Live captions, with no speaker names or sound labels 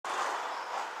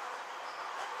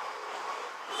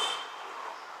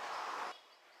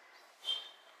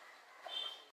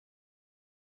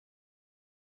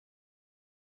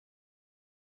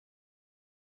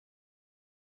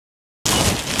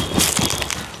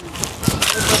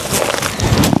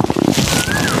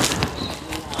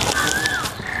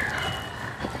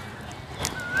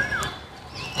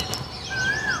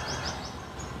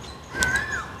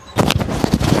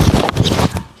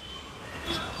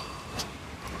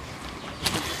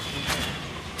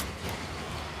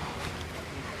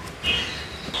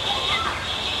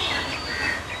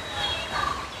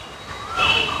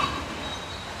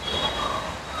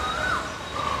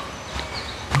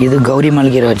ಇದು ಗೌರಿ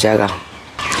ಮಲಗಿರೋ ಜಾಗ.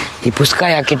 ಈ ಪುಸ್ತಕ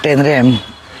ಯಾಕಿಟ್ಟೆ ಅಂದರೆ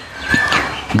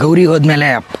ಗೌರಿ ಹೋದ್ಮೇಲೆ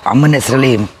ಅಮ್ಮನ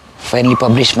ಹೆಸರಲ್ಲಿ ಫೈನಲಿ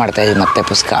ಪಬ್ಲಿಷ್ ಮಾಡ್ತಾಯಿದ್ವಿ ಮತ್ತೆ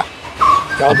ಪುಸ್ತಕ.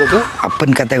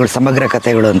 ಅಪ್ಪನ ಕಥೆಗಳು, ಸಮಗ್ರ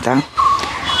ಕಥೆಗಳು ಅಂತ.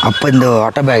 ಅಪ್ಪಂದು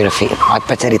ಆಟೋಬಯೋಗ್ರಫಿ,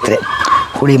 ಆತ್ಮಚರಿತ್ರೆ,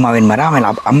 ಹುಳಿ ಮಾವಿನ ಮರ, ಆಮೇಲೆ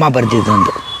ಅಮ್ಮ ಬರೆದಿದ್ದು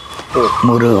ಒಂದು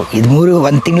ಮೂರು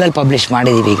ಒಂದು ತಿಂಗಳಲ್ಲಿ ಪಬ್ಲಿಷ್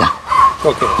ಮಾಡಿದ್ದೀವಿ ಈಗ.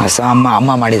 ಸೊ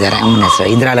ಅಮ್ಮ ಮಾಡಿದ್ದಾರೆ, ಅಮ್ಮನ ಹೆಸರು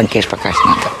ಇಂದಿರಾ ಲಂಕೇಶ್ ಪ್ರಕಾಶನ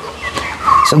ಅಂತ.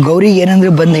 ಸೊ ಗೌರಿಗೆ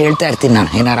ಏನಂದ್ರೆ ಬಂದು ಹೇಳ್ತಾ ಇರ್ತೀನಿ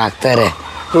ನಾನು, ಏನಾರು ಆಗ್ತಾಯಿದ್ರೆ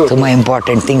ತುಂಬ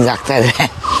ಇಂಪಾರ್ಟೆಂಟ್ ಥಿಂಗ್ಸ್ ಆಗ್ತಾಯಿದ್ರೆ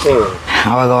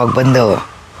ಅವಾಗ ಬಂದು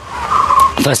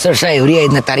ಫಸ್ಟ್ ವರ್ಷ ಎವ್ರಿ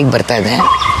 5ನೇ ತಾರೀಕು ಬರ್ತಾಯಿದ್ದೆ.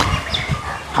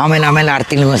 ಆಮೇಲೆ 6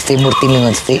 ತಿಂಗ್ಳಿಗೆ ಅನಿಸ್ತಿ, 3 ತಿಂಗ್ಳಿಗೆ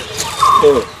ಅನಿಸ್ತಿ.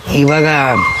 ಇವಾಗ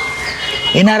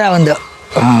ಏನಾರ ಒಂದು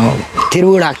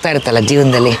ತಿರುವುಗಳು ಆಗ್ತಾ ಇರುತ್ತಲ್ಲ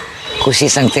ಜೀವನದಲ್ಲಿ, ಖುಷಿ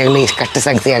ಸಂಗತಿ ಆಗಲಿ, ಕಷ್ಟ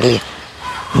ಸಂಗತಿ ಆಗಲಿ,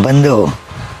 ಬಂದು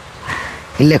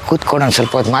ಇಲ್ಲೇ ಕೂತ್ಕೊಂಡು ಒಂದು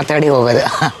ಸ್ವಲ್ಪ ಹೊತ್ತು ಮಾತಾಡಿ ಹೋಗೋದು.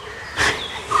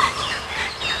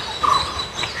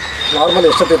 ನಾರ್ಮಲ್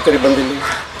ಎಷ್ಟೊತ್ತಿರ್ತೀರಿ ಬಂದಿಲ್ಲಿ?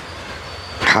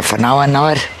 Half an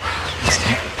hour.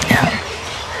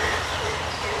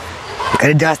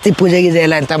 ಜಾಸ್ತಿ ಪೂಜೆ ಗೀಜೆ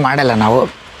ಎಲ್ಲ ಅಂತ ಮಾಡಲ್ಲ ನಾವು.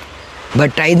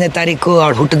 ಬಟ್ 5ನೇ ತಾರೀಕು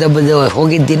ಅವಳು ಹುಟ್ಟಿದ ಹಬ್ಬದ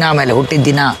ಹೋಗಿದ್ದ ದಿನ, ಆಮೇಲೆ ಹುಟ್ಟಿದ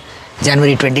ದಿನ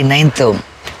January 29th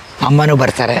ಅಮ್ಮನೂ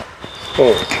ಬರ್ತಾರೆ.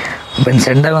 ಬಂದು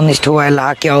ಸಣ್ಣದಾಗ ಒಂದಿಷ್ಟು ಹೂವು ಎಲ್ಲ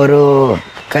ಹಾಕಿ ಅವರು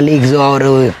ಕಲೀಗ್ಸು,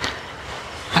 ಅವರು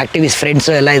ಆ್ಯಕ್ಟಿವಿಸ್ಟ್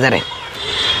ಫ್ರೆಂಡ್ಸು ಎಲ್ಲ ಇದ್ದಾರೆ.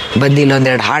 ಬಂದು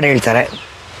ಇಲ್ಲೊಂದೆರಡು ಹಾಡು ಹೇಳ್ತಾರೆ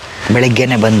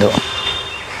ಬೆಳಗ್ಗೆನೆ ಬಂದು.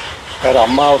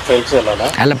 ಅಮ್ಮ ಫ್ರೆಂಡ್ಸ್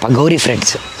ಅಲ್ಲಪ್ಪ, ಗೌರಿ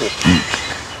ಫ್ರೆಂಡ್ಸು.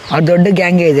 ಅವ್ರು ದೊಡ್ಡ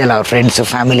ಗ್ಯಾಂಗೇ ಇದೆಯಲ್ಲ, ಅವ್ರ ಫ್ರೆಂಡ್ಸು,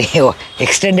 ಫ್ಯಾಮಿಲಿ,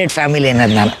 ಎಕ್ಸ್ಟೆಂಡೆಡ್ ಫ್ಯಾಮಿಲಿ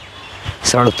ಅನ್ನೋದು ನಾನು.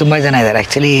 ಸೊ ಅವ್ಳಿಗೆ ತುಂಬ ಜನ ಇದ್ದಾರೆ.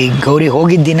 ಆ್ಯಕ್ಚುಲಿ ಗೌರಿ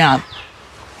ಹೋಗಿದ್ದ ದಿನ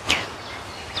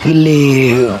ಇಲ್ಲಿ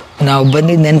ನಾವು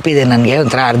ಬಂದಿದ್ದು ನೆನಪಿದೆ ನನಗೆ,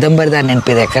 ಒಂಥರ ಅರ್ಧಂಬರ್ಧ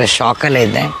ನೆನಪಿದೆ, ಯಾಕಂದರೆ ಶಾಕಲ್ಲೇ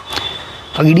ಇದ್ದೆ.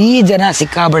 ಅವಾಗ ಇಡೀ ಜನ,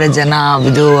 ಸಿಕ್ಕಾಬಡೆ ಜನ,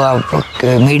 ಇದು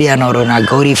ಮೀಡಿಯಾನವರು,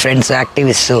 ಗೌರಿ ಫ್ರೆಂಡ್ಸು,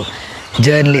 ಆ್ಯಕ್ಟಿವಿಸ್ಟು,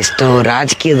 ಜರ್ನಲಿಸ್ಟು,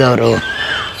 ರಾಜಕೀಯದವರು,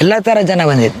 ಎಲ್ಲ ಥರ ಜನ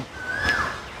ಬಂದಿದ್ದು.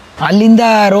 ಅಲ್ಲಿಂದ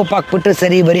ರೋಪ್ ಹಾಕ್ಬಿಟ್ಟು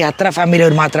ಸರಿ ಬರೀ ಹತ್ತಿರ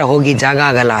ಫ್ಯಾಮಿಲಿಯವ್ರು ಮಾತ್ರ ಹೋಗಿ ಜಾಗ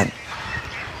ಆಗಲ್ಲ ಅಂತ.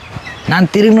 ನಾನು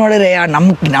ತಿರುಗಿ ನೋಡಿದ್ರೆ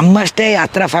ನಮ್ಮಷ್ಟೇ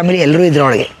ಹತ್ತಿರ ಫ್ಯಾಮಿಲಿ ಎಲ್ಲರೂ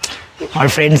ಇದ್ರೊಳಗೆ. ಅವ್ಳ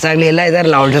ಫ್ರೆಂಡ್ಸ್ ಆಗಲಿ ಎಲ್ಲ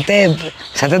ಇದ್ದಾರಲ್ಲ, ಅವ್ಳ ಜೊತೆ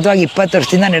ಸತತವಾಗಿ 20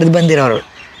 ವರ್ಷದಿಂದ ನಡೆದು ಬಂದಿರೋರು.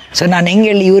 ಸೊ ನಾನು ಹೆಂಗೆ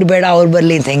ಹೇಳಿ, ಇವ್ರು ಬೇಡ ಅವ್ರು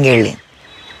ಬರಲಿ ಅಂತ ಹೆಂಗೆ ಹೇಳಿ?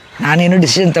 ನಾನೇನು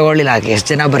ಡಿಸಿಷನ್ ತೊಗೊಳ್ಳಿಲ್ಲ. ಎಷ್ಟು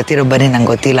ಜನ ಬರ್ತಿರೋ ಬನ್ನಿ ನಂಗೆ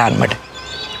ಗೊತ್ತಿಲ್ಲ ಅಂದ್ಬಿಟ್ಟು.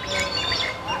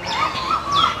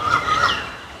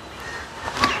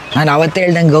 ನಾನು ಅವತ್ತೇ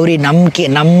ಹೇಳ್ದಂಗೆ ಗೌರಿ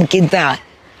ನಮ್ಗಿಂತ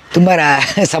ತುಂಬ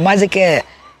ಸಮಾಜಕ್ಕೆ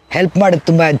ಹೆಲ್ಪ್ ಮಾಡೋದು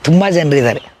ತುಂಬ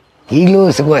ಜನರಿದ್ದಾರೆ. ಈಗಲೂ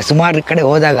ಸುಮಾರು ಕಡೆ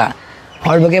ಹೋದಾಗ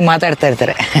ಅವಳ ಬಗ್ಗೆ ಮಾತಾಡ್ತಾ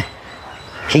ಇರ್ತಾರೆ,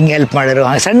 ಹಿಂಗೆ ಹೆಲ್ಪ್ ಮಾಡೋರು.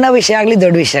 ಸಣ್ಣ ವಿಷಯ ಆಗಲಿ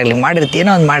ದೊಡ್ಡ ವಿಷಯ ಆಗಲಿ ಮಾಡಿರ್ತೀವಿ,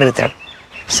 ಏನೋ ಒಂದು ಮಾಡಿರ್ತಾಳೆ.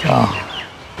 ಸೊ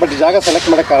ಬಟ್ ಜಾಗ ಸೆಲೆಕ್ಟ್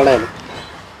ಮಾಡೋಕ್ಕೆ ಕಾರಣ ಏನು?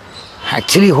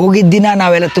 ಆ್ಯಕ್ಚುಲಿ ಹೋಗಿದ್ದ ದಿನ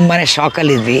ನಾವೆಲ್ಲ ತುಂಬಾ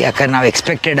ಶಾಕಲ್ಲಿದ್ವಿ. ಯಾಕಂದ್ರೆ ನಾವು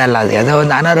ಎಕ್ಸ್ಪೆಕ್ಟೆಡ್ ಅಲ್ಲ, ಅದು ಯಾವುದೋ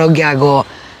ಒಂದು ಅನಾರೋಗ್ಯ ಆಗೋ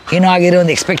ಏನೋ ಆಗಿರೋ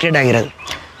ಒಂದು ಎಕ್ಸ್ಪೆಕ್ಟೆಡ್ ಆಗಿರೋದು.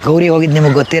 ಗೌರಿ ಹೋಗಿದ್ದು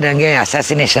ನಿಮಗೆ ಗೊತ್ತಿರೋಂಗೆ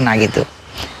ಅಸಾಸಿನೇಷನ್ ಆಗಿತ್ತು,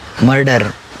 ಮರ್ಡರ್.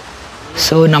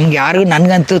 ಸೊ ನಮ್ಗೆ ಯಾರಿಗೂ,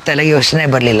 ನನಗಂತೂ ತಲೆಗೆ ಯೋಚನೆ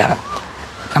ಬರಲಿಲ್ಲ.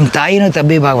 ನಮ್ಮ ತಾಯಿನೂ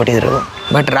ತಬ್ಬಿಬ್ಬಾಗ್ಬಿಟ್ಟಿದ್ರು.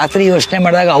 ಬಟ್ ರಾತ್ರಿ ಯೋಚನೆ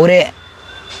ಮಾಡಿದಾಗ ಅವರೇ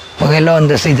ಎಲ್ಲೋ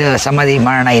ಒಂದು ಇದು ಸಮಾಧಿ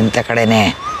ಮಾಡೋಣ ಇಂಥ ಕಡೆನೇ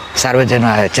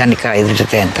ಸಾರ್ವಜನಿಕ ಇದ್ರ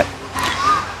ಜೊತೆ ಅಂತ.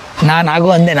 ನಾನು ಆಗೋ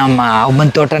ಅಂದೆ, ನಮ್ಮ ಅಮ್ಮನ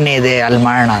ತೋಟನೇ ಇದೆ ಅಲ್ಲಿ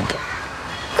ಮಾಡೋಣ ಅಂತ.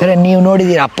 ಖರೆ ನೀವು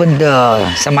ನೋಡಿದ್ದೀರಿ ಅಪ್ಪಂದು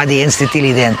ಸಮಾಧಿ ಏನು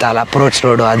ಸ್ಥಿತಿಲಿದೆ ಅಂತ, ಅಲ್ಲಿ ಅಪ್ರೋಚ್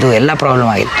ರೋಡು ಅದು ಎಲ್ಲ ಪ್ರಾಬ್ಲಮ್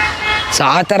ಆಗಿದೆ. ಸೊ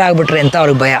ಆ ಥರ ಆಗಿಬಿಟ್ರೆ ಅಂತ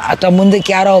ಅವ್ರಿಗೆ ಭಯ. ಅಥವಾ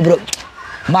ಮುಂದಕ್ಕೆ ಯಾರೋ ಒಬ್ಬರು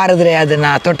ಮಾರಿದ್ರೆ,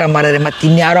 ಅದನ್ನು ತೋಟ ಮಾರಿದ್ರೆ ಮತ್ತೆ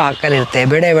ಇನ್ಯಾರೋ ಹಾಕಲಿರುತ್ತೆ,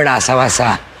 ಬೇಡ ಆ ಸವಾಸ.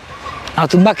 ನಾವು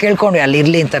ತುಂಬ ಕೇಳ್ಕೊಂಡ್ವಿ ಅಲ್ಲಿ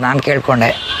ಇರಲಿ ಅಂತ. ನಾನು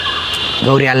ಕೇಳ್ಕೊಂಡೆ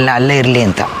ಗೌರಿ ಅಲ್ಲೇ ಇರಲಿ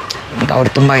ಅಂತ. ಬಟ್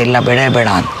ಅವ್ರು ತುಂಬ ಇಲ್ಲ, ಬೇಡ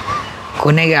ಅಂತ.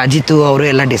 ಕೊನೆಗೆ ಅಜಿತು ಅವರು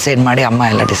ಎಲ್ಲ ಡಿಸೈಡ್ ಮಾಡಿ, ಅಮ್ಮ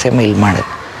ಎಲ್ಲ ಡಿಸೈಡ್ ಇಲ್ಲಿ ಮಾಡೋದು.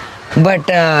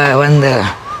 ಬಟ್ ಒಂದು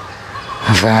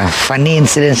ಫನ್ನಿ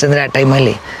ಇನ್ಸಿಡೆನ್ಸ್ ಅಂದರೆ, ಆ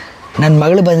ಟೈಮಲ್ಲಿ ನನ್ನ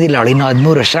ಮಗಳು ಬಂದಿಲ್ಲ, ಅವಳು ಇನ್ನೂ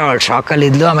 13 ವರ್ಷ, ಅವಳು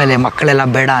ಶಾಕಲ್ಲಿದ್ಲು. ಆಮೇಲೆ ಮಕ್ಕಳೆಲ್ಲ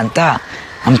ಬೇಡ ಅಂತ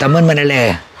ನಮ್ಮ ತಮ್ಮನ ಮನೇಲೇ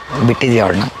ಬಿಟ್ಟಿದ್ವಿ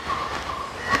ಅವಳನ್ನ.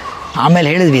 ಆಮೇಲೆ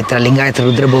ಹೇಳಿದ್ವಿ, ಈ ಥರ ಲಿಂಗಾಯತ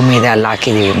ರುದ್ರಭೂಮಿ ಇದೆ, ಅಲ್ಲಿ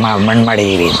ಹಾಕಿದ್ದೀವಿ, ಮಣ್ಣು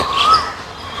ಮಾಡಿದ್ದೀವಿ ಅಂತ.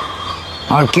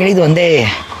 ಅವ್ಳು ಕೇಳಿದ್ದು ಒಂದೇ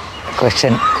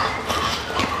ಕ್ವಶನ್,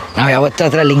 ನಾವು ಯಾವತ್ತೂ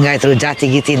ಹತ್ರ ಲಿಂಗಾಯತರು ಜಾತಿ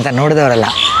ಗೀತಿ ಅಂತ ನೋಡಿದವರಲ್ಲ,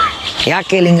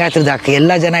 ಯಾಕೆ ಲಿಂಗಾಯತ್ರದ್ದು ಹಾಕಿ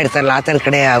ಎಲ್ಲ ಜನ ಇರ್ತಾರಲ್ಲ ಆ ಥರ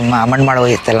ಕಡೆ ಮಣ್ಣು ಮಾಡೋ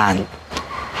ಇರ್ತಲ್ಲ ಅಂತ.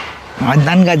 ಅದು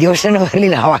ನನಗೆ ಅದು ಯೋಚನೆ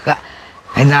ಬರಲಿಲ್ಲ ಆವಾಗ.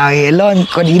 ನಾವು ಎಲ್ಲೋ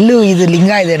ಒಂದು ಇಲ್ಲೂ ಇದು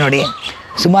ಲಿಂಗ ಇದೆ ನೋಡಿ,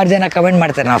 ಸುಮಾರು ಜನ ಕಮೆಂಟ್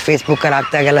ಮಾಡ್ತಾರೆ, ನಾವು ಫೇಸ್ಬುಕ್ಕಲ್ಲಿ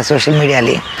ಹಾಕ್ದಾಗೆಲ್ಲ, ಸೋಷಿಯಲ್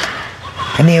ಮೀಡಿಯಲ್ಲಿ,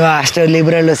 ನೀವು ಅಷ್ಟು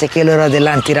ಲಿಬ್ರಲ್ಲು ಸೆಕ್ಯುಲರ್ ಅದೆಲ್ಲ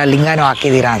ಅಂತೀರಾ, ಲಿಂಗಾನೂ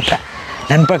ಹಾಕಿದ್ದೀರಾ ಅಂತ.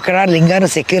 ನನ್ನ ಪ್ರಕಾರ ಲಿಂಗಾನೂ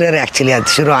ಸೆಕ್ಯುಲರ್. ಆ್ಯಕ್ಚುಲಿ ಅದು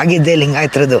ಶುರು ಆಗಿದ್ದೇ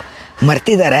ಲಿಂಗಾಯತ್ರದ್ದು,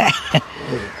 ಮರ್ತಿದ್ದಾರೆ.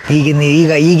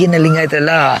 ಈಗಿನ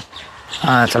ಲಿಂಗಾಯತರೆಲ್ಲ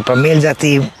ಸ್ವಲ್ಪ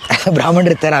ಮೇಲ್ಜಾತಿ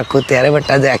ಬ್ರಾಹ್ಮಣರ ಥರ ಕೂತಾರೆ. ಬಟ್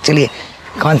ಅದು ಆ್ಯಕ್ಚುಲಿ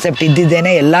ಕಾನ್ಸೆಪ್ಟ್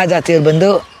ಇದ್ದಿದ್ದೇನೆ, ಎಲ್ಲ ಜಾತಿಯವ್ರು ಬಂದು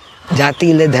ಜಾತಿ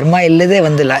ಇಲ್ಲದೆ, ಧರ್ಮ ಇಲ್ಲದೆ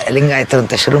ಒಂದು ಲಿಂಗಾಯತರು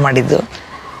ಅಂತ ಶುರು ಮಾಡಿದ್ದು.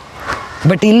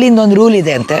 ಬಟ್ ಇಲ್ಲಿಂದ ಒಂದು ರೂಲ್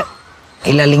ಇದೆ ಅಂತೆ,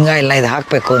 ಇಲ್ಲ ಲಿಂಗ ಇಲ್ಲ ಇದು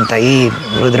ಹಾಕಬೇಕು ಅಂತ ಈ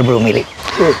ರುದ್ರಭೂಮಿಲಿ.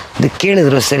 ಅದು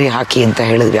ಕೇಳಿದ್ರು, ಸರಿ ಹಾಕಿ ಅಂತ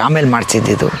ಹೇಳಿದ್ವಿ. ಆಮೇಲೆ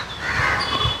ಮಾಡಿಸಿದ್ದು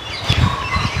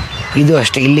ಇದು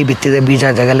ಅಷ್ಟೇ. ಇಲ್ಲಿ ಬಿತ್ತಿದ ಬೀಜ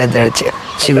ಜಗಲೆದ್ದ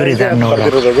ಶಿವರಿದ್ದಾರೆ ನೋಡಿ.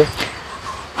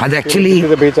 ಅದು ಆ್ಯಕ್ಚುಲಿ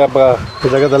ಬೀಚ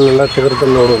ಜಗದಲ್ಲೆಲ್ಲ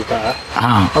ತೆಗೆದಲ್ಲಿ ನೋಡುವಂತ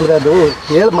ಹಾಂ ಅಂದರೆ ಅದು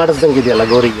ಹೇಳಿ ಮಾಡಿಸ್ದಂಗೆ ಇದೆಯಲ್ಲ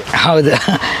ಗೌರಿಗೆ. ಹೌದು,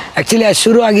 ಆ್ಯಕ್ಚುಲಿ ಅದು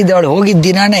ಶುರು ಆಗಿದ್ದು ಅವಳು ಹೋಗಿದ್ದ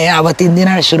ದಿನಾನೇ, ಆವತ್ತಿನ ದಿನ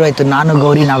ಶುರು ಆಯಿತು ನಾನು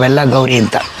ಗೌರಿ ನಾವೆಲ್ಲ ಗೌರಿ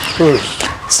ಅಂತ.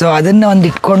 ಸೊ ಅದನ್ನು ಒಂದು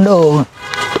ಇಟ್ಕೊಂಡು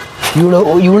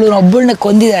ಇವಳು ಒಬ್ಬಳನ್ನ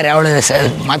ಕೊಂದಿದ್ದಾರೆ, ಅವಳು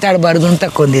ಮಾತಾಡಬಾರ್ದು ಅಂತ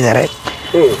ಕೊಂದಿದ್ದಾರೆ.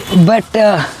 ಬಟ್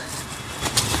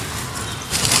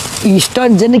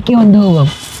ಇಷ್ಟೊಂದು ಜನಕ್ಕೆ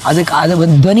ಅದಕ್ಕೆ ಅದು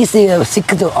ಒಂದು ಧ್ವನಿ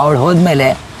ಸಿಕ್ಕಿತು ಅವಳು ಹೋದ್ಮೇಲೆ.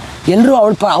 ಎಲ್ಲರೂ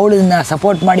ಅವಳನ್ನ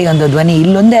ಸಪೋರ್ಟ್ ಮಾಡಿ ಒಂದು ಧ್ವನಿ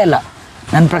ಇಲ್ಲೊಂದೇ ಅಲ್ಲ,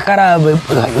 ನನ್ನ ಪ್ರಕಾರ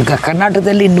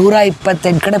ಕರ್ನಾಟಕದಲ್ಲಿ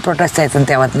 128 ಕಡೆ ಪ್ರೊಟೆಸ್ಟ್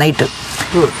ಆಯ್ತಂತೆ ಅವತ್ತು ನೈಟು,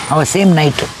 ಸೇಮ್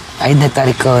ನೈಟು 5ನೇ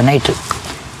ತಾರೀಕು ನೈಟು.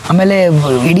 ಆಮೇಲೆ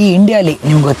ಇಡೀ ಇಂಡಿಯಾಲಿ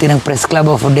ನಿಮ್ಗೆ ಗೊತ್ತಿರಂಗೆ ಪ್ರೆಸ್ ಕ್ಲಬ್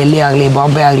ಆಫ್ ಡೆಲ್ಲಿ ಆಗಲಿ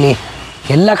ಬಾಂಬೆ ಆಗಲಿ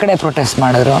ಎಲ್ಲ ಕಡೆ ಪ್ರೊಟೆಸ್ಟ್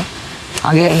ಮಾಡಿದ್ರು.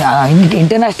 ಹಾಗೆ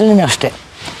ಇಂಟರ್ನ್ಯಾಷನಲಿನೂ ಅಷ್ಟೇ,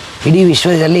 ಇಡೀ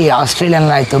ವಿಶ್ವದಲ್ಲಿ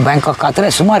ಆಸ್ಟ್ರೇಲಿಯಾನಲ್ಲಿ ಆಯಿತು, ಬ್ಯಾಂಕಾಕ್ ಆ ಥರ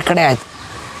ಸುಮಾರು ಕಡೆ ಆಯಿತು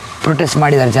ಪ್ರೊಟೆಸ್ಟ್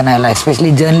ಮಾಡಿದ್ದಾರೆ ಜನ ಎಲ್ಲ. ಎಸ್ಪೆಷಲಿ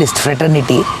ಜರ್ನಲಿಸ್ಟ್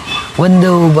ಫ್ರೆಟರ್ನಿಟಿ, ಒಂದು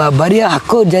ಬರೆಯೋ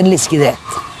ಹಕ್ಕು ಜರ್ನಲಿಸ್ಟ್ಗಿದೆ,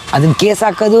 ಅದನ್ನು ಕೇಸ್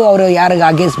ಹಾಕೋದು ಅವರು ಯಾರಿಗೆ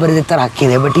ಆಗೇಸ್ ಬರೆದಿರ್ತಾರೆ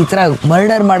ಹಕ್ಕಿದೆ. ಬಟ್ ಈ ಥರ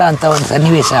ಮರ್ಡರ್ ಮಾಡೋ ಅಂಥ ಒಂದು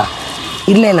ಸನ್ನಿವೇಶ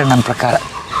ಇರಲೇ ಇಲ್ಲ ನನ್ನ ಪ್ರಕಾರ.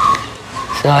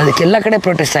 ಸೊ ಅದಕ್ಕೆಲ್ಲ ಕಡೆ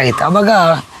ಪ್ರೊಟೆಸ್ಟ್ ಆಗಿತ್ತು. ಆವಾಗ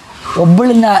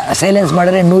ಒಬ್ಬಳನ್ನ ಸೈಲೆನ್ಸ್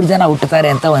ಮಾಡಿದ್ರೆ 100 ಜನ ಹುಟ್ಟುತ್ತಾರೆ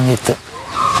ಅಂತ ಒಂದಿತ್ತು.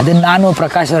 ಅದನ್ನು ನಾನು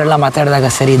ಪ್ರಕಾಶ್ ಅವರೆಲ್ಲ ಮಾತಾಡಿದಾಗ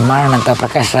ಸರಿ ಇದು ಮಾಡೋಣ ಅಂತ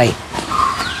ಪ್ರಕಾಶ್ ರಾಯ್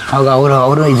ಅವಾಗ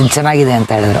ಅವರು ಇದನ್ನು ಚೆನ್ನಾಗಿದೆ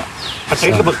ಅಂತ ಹೇಳಿದ್ರು.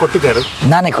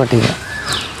 ನಾನೇ ಕೊಟ್ಟಿದ್ದೆ,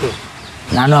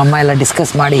 ನಾನು ಅಮ್ಮ ಎಲ್ಲ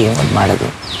ಡಿಸ್ಕಸ್ ಮಾಡಿ ಮಾಡೋದು.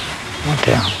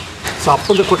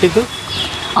 ಅಪ್ಪಂದು ಕೊಟ್ಟಿದ್ದು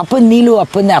ಅಪ್ಪನ ನೀಲು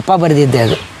ಅಪ್ಪನ್ನೇ ಅಪ್ಪ ಬರೆದಿದ್ದೆ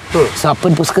ಅದು. ಸೊ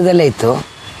ಅಪ್ಪನ ಪುಸ್ತಕದಲ್ಲೇ ಇತ್ತು.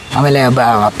 ಆಮೇಲೆ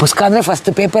ಪುಸ್ತಕ ಅಂದರೆ ಫಸ್ಟ್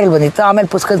ಪೇಪರಲ್ಲಿ ಬಂದಿತ್ತು, ಆಮೇಲೆ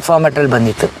ಪುಸ್ತಕದ ಫಾರ್ಮೆಟಲ್ಲಿ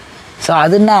ಬಂದಿತ್ತು. ಸೊ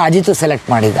ಅದನ್ನು ಅಜಿತು ಸೆಲೆಕ್ಟ್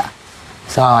ಮಾಡಿದ್ದ.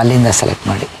 ಸೊ ಅಲ್ಲಿಂದ ಸೆಲೆಕ್ಟ್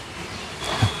ಮಾಡಿ.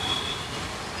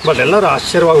 ಬಟ್ ಎಲ್ಲರೂ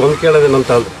ಆಶ್ಚರ್ಯವಾಗಿ ಒಂದು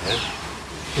ಕೇಳೋದೇನಂತ ಅಂದರೆ,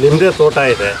 ನಿಮ್ಮದೇ ತೋಟ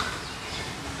ಇದೆ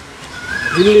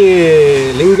ಇಲ್ಲಿ,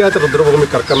 ಲಿಂಗಾಯತ ರುದ್ರಭೂಮಿ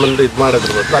ಕರ್ಕೊಂಬಂದು ಇದು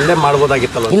ಮಾಡಿದ್ರು ಅಲ್ಲೇ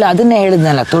ಮಾಡ್ಬೋದಾಗಿತ್ತಲ್ಲ. ಇಲ್ಲ, ಅದನ್ನೇ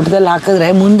ಹೇಳಿದ್ನಲ್ಲ, ತೋಟದಲ್ಲಿ ಹಾಕಿದ್ರೆ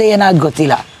ಮುಂದೆ ಏನಾದ್ರು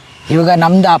ಗೊತ್ತಿಲ್ಲ. ಇವಾಗ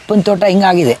ನಮ್ಮದು ಅಪ್ಪನ ತೋಟ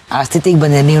ಹಿಂಗಾಗಿದೆ, ಆ ಸ್ಥಿತಿಗೆ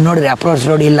ಬಂದಿದೆ. ನೀವು ನೋಡಿರಿ ಅಪ್ರೋಚ್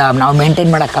ರೋಡ್ ಇಲ್ಲ, ನಾವು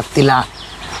ಮೇಂಟೈನ್ ಮಾಡೋಕ್ಕಾಗ್ತಿಲ್ಲ.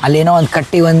 ಅಲ್ಲೇನೋ ಒಂದು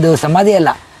ಕಟ್ಟಿ ಒಂದು ಸಮಾಧಿ ಅಲ್ಲ,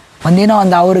 ಒಂದೇನೋ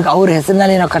ಒಂದು ಅವ್ರ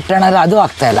ಹೆಸರಿನಲ್ಲಿ ಏನೋ ಕಟ್ಟಣ ಅದು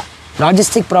ಆಗ್ತಾಯಿಲ್ಲ.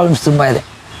 ಲಾಜಿಸ್ಟಿಕ್ ಪ್ರಾಬ್ಲಮ್ಸ್ ತುಂಬ ಇದೆ.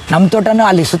 ನಮ್ಮ ತೋಟನೂ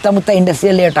ಅಲ್ಲಿ ಸುತ್ತಮುತ್ತ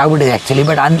ಇಂಡಸ್ಟ್ರಿಯಲ್ ಲೇಔಟ್ ಆಗ್ಬಿಟ್ಟಿದೆ actually.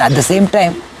 But at the same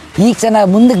time ಈಗ ಚೆನ್ನಾಗಿ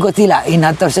ಮುಂದಕ್ಕೆ ಗೊತ್ತಿಲ್ಲ, ಇನ್ನು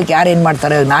 10 ವರ್ಷಕ್ಕೆ ಯಾರು ಏನು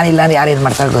ಮಾಡ್ತಾರೆ, ನಾನಿಲ್ಲ ಅಂದರೆ ಯಾರು ಏನು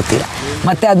ಮಾಡ್ತಾರೆ ಗೊತ್ತಿಲ್ಲ.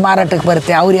 ಮತ್ತು ಅದು ಮಾರಾಟಕ್ಕೆ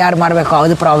ಬರುತ್ತೆ, ಅವ್ರು ಯಾರು ಮಾಡಬೇಕು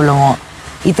ಅದು ಪ್ರಾಬ್ಲಮ್ಮು.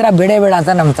 ಈ ಥರ ಬೇಡ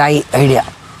ಅಂತ ನಮ್ಮ ತಾಯಿ ಐಡಿಯಾ.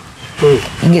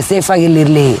 ಹಿಂಗೆ ಸೇಫಾಗಿ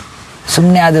ಇಲ್ಲಿರಲಿ,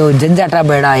 ಸುಮ್ಮನೆ ಅದು ಜಂಜಾಟ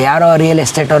ಬೇಡ, ಯಾರೋ ರಿಯಲ್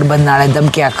ಎಸ್ಟೇಟ್ ಅವ್ರು ಬಂದು ನಾಳೆ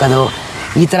ಧಮಕಿ ಹಾಕೋದು,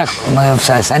 ಈ ಥರ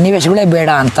ಸನ್ನಿವೇಶಗಳೇ ಬೇಡ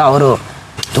ಅಂತ ಅವರು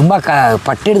ತುಂಬ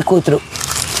ಪಟ್ಟಿಡ್ದು ಕೂತರು.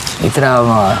 ಈ ಥರ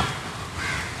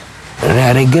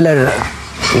ರೆಗ್ಯುಲರ್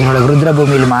ಇದರೊಳಗೆ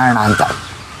ರುದ್ರಭೂಮಿಲಿ ಮಾಡೋಣ ಅಂತ.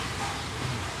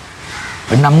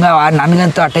 ಬಟ್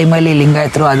ನನಗಂತೂ ಆ ಟೈಮಲ್ಲಿ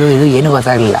ಲಿಂಗಾಯತರು ಅದು ಇದು ಏನೂ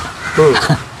ಗೊತ್ತಾಗಲಿಲ್ಲ.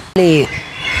 ಅಲ್ಲಿ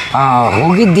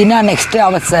ಹೋಗಿದ್ದ ದಿನ ನೆಕ್ಸ್ಟ್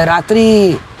ಅವತ್ತು ರಾತ್ರಿ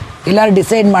ಎಲ್ಲರೂ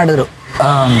ಡಿಸೈಡ್ ಮಾಡಿದ್ರು,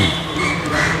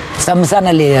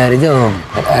 ಸಂಸಾನಲ್ಲಿ ಇದು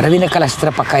ರವೀಂದ್ರ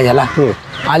ಕಲಾಕ್ಷೇತ್ರ ಪಕ್ಕ ಇದೆಯಲ್ಲ,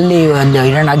 ಅಲ್ಲಿ ಒಂದು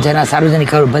 10 ಜನ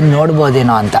ಸಾರ್ವಜನಿಕರು ಬಂದು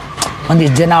ನೋಡ್ಬೋದೇನೋ ಅಂತ.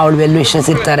 ಒಂದಿಷ್ಟು ಜನ ಅವಳು ವೆಲ್ ವಿಶಸ್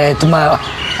ಇರ್ತಾರೆ ತುಂಬ.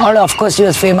 ಅವಳು ಅಫ್ಕೋರ್ಸ್ ಯು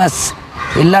ವಾಸ್ ಫೇಮಸ್,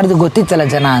 ಎಲ್ಲರದು ಗೊತ್ತಿತ್ತಲ್ಲ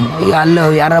ಜನ. ಅಲ್ಲೂ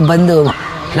ಯಾರು ಬಂದು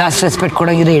ಲಾಸ್ಟ್ ರೆಸ್ಪೆಕ್ಟ್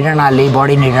ಕೊಡೋಂಗಿದ್ರೆ ಇಡೋಣ, ಅಲ್ಲಿ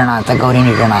ಬಾಡಿನ ಇಡೋಣ ಅಂತ, ಗೌರಿನ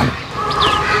ಇಡೋಣ ಅಂತ.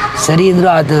 ಸರಿ ಇದ್ದರು.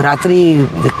 ಅದು ರಾತ್ರಿ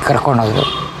ಇದಕ್ಕೆ ಕರ್ಕೊಂಡೋದ್ರು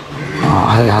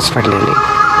ಹಾಸ್ಪಿಟ್ಲಲ್ಲಿ.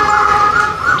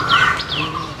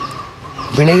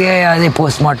 ಬೆಳಿಗ್ಗೆ ಅದೇ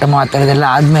ಪೋಸ್ಟ್ ಮಾರ್ಟಮ್ ಆ ಥರದ್ದೆಲ್ಲ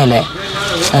ಆದಮೇಲೆ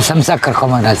ಸಂಸಾಕ್ಕೆ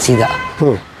ಕರ್ಕೊಂಬಂದ. ಅಲ್ಲಿ ಸೀದಾ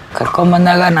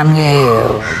ಕರ್ಕೊಂಬಂದಾಗ ನನಗೆ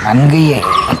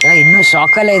ಒಂಥರ ಇನ್ನೂ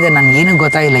ಶಾಕಲ್ಲೇ ಇದೆ, ನನಗೇನು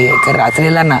ಗೊತ್ತಾಗಿಲ್ಲ. ಯಾಕಂದ್ರೆ ರಾತ್ರಿ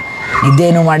ಎಲ್ಲ ನಿದ್ದೆ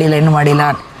ಏನೂ ಮಾಡಿಲ್ಲ, ಏನೂ ಮಾಡಿಲ್ಲ.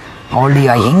 ಅವಳು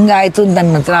ಹೆಂಗಾಯಿತು ಅಂತ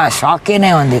ನನ್ನ ಹತ್ರ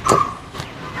ಶಾಕೇನೇ ಒಂದಿತ್ತು.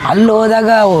 ಅಲ್ಲಿ ಹೋದಾಗ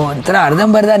ಒಂಥರ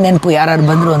ಅರ್ಧಂಬರ್ಧ ನೆನಪು ಯಾರು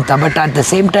ಬಂದರು ಅಂತ. But at the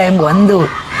same time ಒಂದು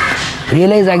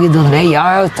ರಿಯಲೈಸ್ ಆಗಿದ್ದು ಅಂದರೆ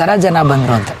ಯಾವ್ಯಾವ ಥರ ಜನ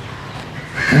ಬಂದರು ಅಂತ.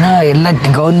 ಇನ್ನು ಎಲ್ಲ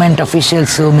government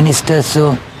officials, ministers,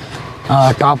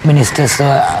 top ministers,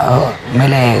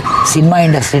 ಆಮೇಲೆ ಸಿನಿಮಾ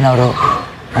ಇಂಡಸ್ಟ್ರಿನವರು,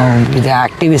 ಇದು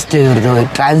ಆ್ಯಕ್ಟಿವಿಸ್ಟ್ ಇವ್ರದ್ದು,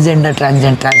 ಟ್ರಾನ್ಸ್ಮೆನ್ನು,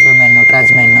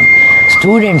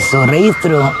 ಸ್ಟೂಡೆಂಟ್ಸು,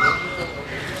 ರೈತರು,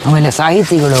 ಆಮೇಲೆ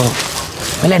ಸಾಹಿತಿಗಳು,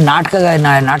 ಆಮೇಲೆ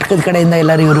ನಾಟಕದ ಕಡೆಯಿಂದ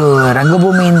ಎಲ್ಲರೂ ಇವರು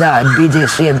ರಂಗಭೂಮಿಯಿಂದ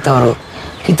BJ ಅಂತವರು.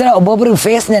 ಈ ಥರ ಒಬ್ಬೊಬ್ರಿಗೆ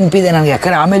ಫೇಸ್ ನೆನಪಿದೆ ನನಗೆ.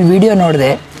 ಯಾಕಂದರೆ ಆಮೇಲೆ ವೀಡಿಯೋ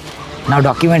ನೋಡಿದೆ ನಾವು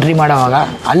ಡಾಕ್ಯುಮೆಂಟ್ರಿ ಮಾಡೋವಾಗ,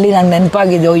 ಅಲ್ಲಿ ನಂಗೆ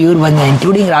ನೆನಪಾಗಿದ್ದೆವು ಇವ್ರು ಬಂದು,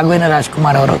 ಇನ್ಕ್ಲೂಡಿಂಗ್ ರಾಘವೇಂದ್ರ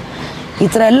ರಾಜ್ಕುಮಾರ್ ಅವರು. ಈ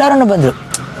ಥರ ಎಲ್ಲರೂ ಬಂದರು.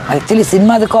 ಆ್ಯಕ್ಚುಲಿ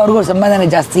ಸಿನಿಮಾದಕ್ಕೂ ಅವ್ರಿಗೂ ಸಂಬಂಧನೇ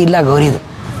ಜಾಸ್ತಿ ಇಲ್ಲ ಗೌರಿದು,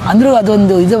 ಅಂದರೂ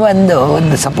ಅದೊಂದು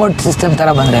ಒಂದು ಸಪೋರ್ಟ್ ಸಿಸ್ಟಮ್ ಥರ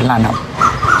ಬಂದರೆ ಎಲ್ಲ ನಾವು.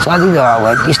 ಸೊ ಅದು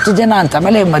ಇಷ್ಟು ಜನ ಅಂತ.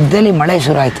 ಆಮೇಲೆ ಮಧ್ಯದಲ್ಲಿ ಮಳೆ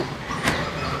ಶುರು ಆಯಿತು,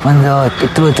 ಒಂದು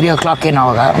 3 o'clock ಏನೋ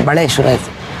ಆವಾಗ ಮಳೆ ಶುರು ಆಯಿತು.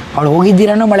 ಅವಳು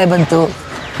ಹೋಗಿದ್ದೀರನೂ ಮಳೆ ಬಂತು,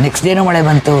 ನೆಕ್ಸ್ಟ್ ಡೇನೂ ಮಳೆ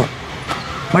ಬಂತು,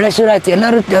 ಮಳೆ ಶುರು ಆಯಿತು.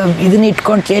 ಎಲ್ಲರೂ ಇದನ್ನ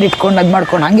ಇಟ್ಕೊಂಡು ಚೇರ್ ಇಟ್ಕೊಂಡು ಅದು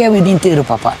ಮಾಡ್ಕೊಂಡು ಹಾಗೆ ನಿಂತಿದ್ರು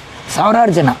ಪಾಪ,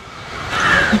 ಸಾವಿರಾರು ಜನ.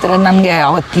 ಒಂಥರ ನನಗೆ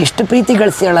ಅವತ್ತು ಇಷ್ಟು ಪ್ರೀತಿ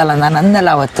ಗಳಿಸಿ ಹೇಳಲ್ಲ ನಾನು ಅಂದಲ್ಲ.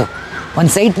 ಅವತ್ತು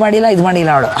ಒಂದು ಸೈಟ್ ಮಾಡಿಲ್ಲ, ಇದು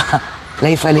ಮಾಡಿಲ್ಲ ಅವಳು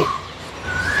ಲೈಫಲ್ಲಿ,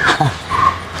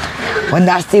 ಒಂದು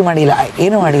ಆಸ್ತಿ ಮಾಡಿಲ್ಲ,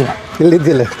 ಏನೂ ಮಾಡಿಲ್ಲ.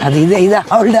 ಇಲ್ಲಿದ್ದಿಲ್ಲ ಅದು ಇದೆ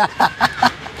ಅವಳ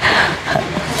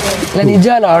ಇಲ್ಲ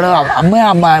ನಿಜವಲ್ಲ. ಅವಳು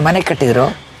ಅಮ್ಮ ಮನೆ ಕಟ್ಟಿದ್ರು,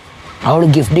 ಅವಳು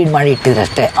ಗಿಫ್ಟ್ ಡೀಡ್ ಮಾಡಿ ಇಟ್ಟಿದ್ರು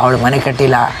ಅಷ್ಟೇ. ಅವಳು ಮನೆ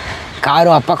ಕಟ್ಟಿಲ್ಲ,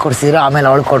 ಕಾರು ಅಪ್ಪ ಕೊಡಿಸಿದ್ರು, ಆಮೇಲೆ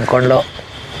ಅವಳು ಕೊಂಡ್ಕೊಂಡ್ಳು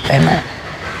ಏನು.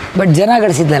 ಬಟ್ ಜನ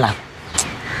ಗಳಿಸಿದ್ಲಲ್ಲ,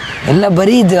 ಎಲ್ಲ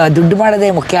ಬರೀ ದುಡ್ಡು ಮಾಡೋದೇ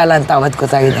ಮುಖ್ಯ ಅಲ್ಲ ಅಂತ ಅವತ್ತು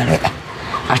ಗೊತ್ತಾಗಿದೆ ನನಗೆ.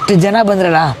 ಅಷ್ಟು ಜನ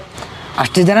ಬಂದ್ರಲ್ಲ,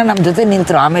 ಅಷ್ಟು ಜನ ನಮ್ಮ ಜೊತೆ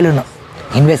ನಿಂತರು. ಆಮೇಲೂ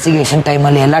ಇನ್ವೆಸ್ಟಿಗೇಷನ್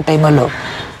ಟೈಮಲ್ಲಿ, ಎಲ್ಲ ಟೈಮಲ್ಲೂ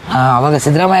ಆವಾಗ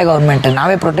ಸಿದ್ದರಾಮಯ್ಯ ಗೌರ್ಮೆಂಟ್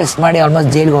ನಾವೇ ಪ್ರೊಟೆಸ್ಟ್ ಮಾಡಿ ಆಲ್ಮೋಸ್ಟ್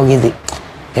ಜೈಲಿಗೆ ಹೋಗಿದ್ವಿ,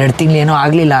 2 ತಿಂಗಳು ಏನೂ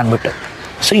ಆಗಲಿಲ್ಲ ಅಂದ್ಬಿಟ್ಟು.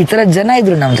 ಸೊ ಈ ಥರ ಜನ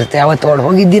ಇದ್ದರು ನಮ್ಮ ಜೊತೆ. ಅವತ್ತು ಅವಳು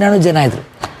ಹೋಗಿದ್ದಿನೂ ಜನ ಇದ್ದರು.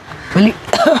 ಅಲ್ಲಿ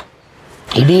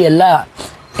ಇಡೀ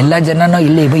ಎಲ್ಲ ಜನನೂ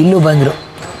ಇಲ್ಲೂ ಬಂದರು.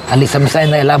 ಅಲ್ಲಿ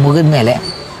ಸಂಸ್ಥೆಯಿಂದ ಎಲ್ಲ ಮುಗಿದ ಮೇಲೆ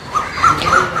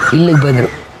ಇಲ್ಲಿಗೆ ಬಂದರು.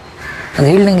 ಅದು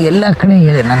ಹೇಳಿ ನಂಗೆ ಎಲ್ಲ ಕಡೆ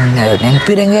ನನ್ನ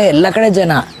ನೆನಪಿರಂಗೆ ಎಲ್ಲ ಕಡೆ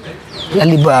ಜನ.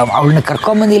 ಅಲ್ಲಿ ಅವಳನ್ನ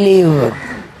ಕರ್ಕೊಂಬಂದು ಇಲ್ಲಿ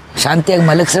ಶಾಂತಿಯಾಗಿ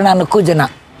ಮಲಗಿಸೋಣ ಅನ್ನೋಕ್ಕೂ ಜನ,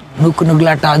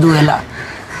 ನುಗ್ಲಾಟ ಅದು ಎಲ್ಲ.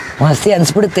 ಮಸ್ತಿ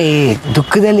ಅನಿಸ್ಬಿಡುತ್ತೆ. ಈ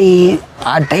ದುಃಖದಲ್ಲಿ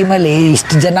ಆ ಟೈಮಲ್ಲಿ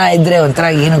ಇಷ್ಟು ಜನ ಇದ್ದರೆ ಒಂಥರ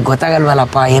ಏನು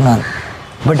ಗೊತ್ತಾಗಲ್ವಲ್ಲಪ್ಪ ಏನು ಅಂತ.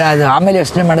 ಬಟ್ ಅದು ಆಮೇಲೆ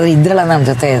ಯೋಚನೆ ಮಾಡಿದ್ರೆ ಇದ್ರಲ್ಲ ನಮ್ಮ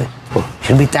ಜೊತೆ,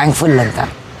 ಶುಡ್ ಬಿ ಥ್ಯಾಂಕ್ಫುಲ್ ಅಂತ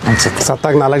ಅನಿಸುತ್ತೆ.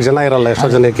 ಸತ್ತಾಗ 4 ಜನ ಇರಲ್ಲ ಎಷ್ಟೋ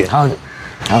ಜನಕ್ಕೆ. ಹೌದು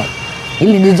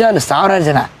ಇಲ್ಲಿ ನಿಜವಾಗ್ಲು 1000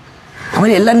 ಜನ.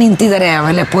 ಆಮೇಲೆ ಎಲ್ಲ ನಿಂತಿದ್ದಾರೆ.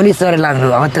 ಆಮೇಲೆ ಪೊಲೀಸವರೆಲ್ಲ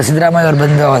ಅಂದರು. ಅವತ್ತು ಸಿದ್ದರಾಮಯ್ಯ ಅವ್ರು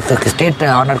ಬಂದು ಅವತ್ತು ಸ್ಟೇಟ್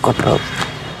ಆನರ್ ಕೊಟ್ಟರು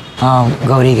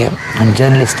ಗೌರಿಗೆ, ಒಂದು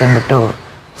ಜರ್ನಲಿಸ್ಟ್ ಅಂದ್ಬಿಟ್ಟು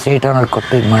ಸ್ಟೇಟ್ ಆನರ್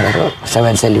ಕೊಟ್ಟು ಇದು ಮಾಡೋರು,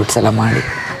 7 ಸಲ್ಯೂಟ್ಸ್ ಎಲ್ಲ ಮಾಡಿ.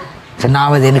 ಸೊ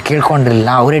ನಾವು ಅದೇನು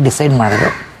ಕೇಳ್ಕೊಂಡಿರಲಿಲ್ಲ, ಅವರೇ ಡಿಸೈಡ್ ಮಾಡಿದ್ರು.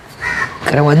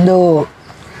 ಯಾಕಂದರೆ ಒಂದು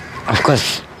ಅಫ್ಕೋರ್ಸ್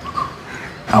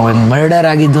ಒಂದು ಮರ್ಡರ್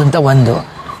ಆಗಿದ್ದು ಅಂತ ಒಂದು.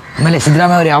 ಆಮೇಲೆ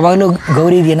ಸಿದ್ದರಾಮಯ್ಯ ಅವ್ರು ಯಾವಾಗಲೂ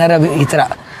ಗೌರಿಗೆ ಏನಾರ ಈ ಥರ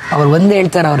ಅವ್ರು ಒಂದೇ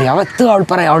ಹೇಳ್ತಾರೆ. ಅವ್ರು ಯಾವತ್ತೂ ಅವಳ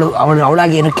ಪರ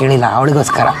ಅವಳಾಗಿ ಏನೂ ಕೇಳಿಲ್ಲ.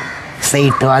 ಅವಳಿಗೋಸ್ಕರ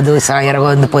ಸೈಟು ಅದು ಸಹ ಯಾರಿಗೋ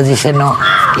ಒಂದು ಪೊಸಿಷನ್ನು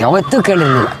ಯಾವತ್ತೂ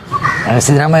ಕೇಳಿರಲಿಲ್ಲ.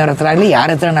 ಸಿದ್ದರಾಮಯ್ಯ ಅವ್ರ ಹತ್ರ ಆಗಲಿ ಯಾರ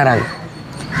ಹತ್ರನಾರಾಗಲಿ.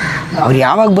 ಅವ್ರು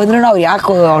ಯಾವಾಗ ಬಂದ್ರೂ ಅವ್ರು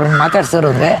ಯಾಕೆ ಅವ್ರನ್ನ ಮಾತಾಡ್ಸೋರು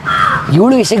ಅಂದರೆ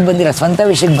ಇವಳು ವಿಷಯಕ್ಕೆ ಬಂದಿರೋ, ಸ್ವಂತ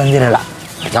ವಿಷಯಕ್ಕೆ ಬಂದಿರಲ್ಲ.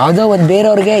 ಯಾವುದೋ ಒಂದು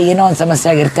ಬೇರೆಯವ್ರಿಗೆ ಏನೋ ಒಂದು ಸಮಸ್ಯೆ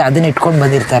ಆಗಿರುತ್ತೆ, ಅದನ್ನ ಇಟ್ಕೊಂಡು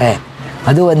ಬಂದಿರ್ತಾರೆ.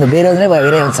 ಅದು ಒಂದು ಬೇರೆ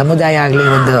ಬೇರೆ ಒಂದು ಸಮುದಾಯ ಆಗಲಿ,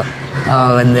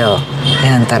 ಒಂದು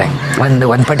ಏನಂತಾರೆ,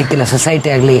 ಒಂದು ಪರ್ಟಿಕ್ಯುಲರ್ ಸೊಸೈಟಿ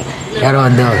ಆಗಲಿ, ಯಾರೋ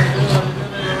ಒಂದು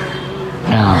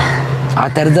ಆ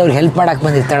ಥರದವ್ರು ಹೆಲ್ಪ್ ಮಾಡೋಕ್ಕೆ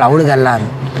ಬಂದಿರ್ತಾಳೆ, ಅವಳಿಗಲ್ಲ ಅಂತ.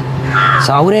 ಸೊ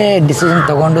ಅವರೇ ಡಿಸಿಷನ್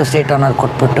ತೊಗೊಂಡು ಸ್ಟೇಟ್ ಆನರ್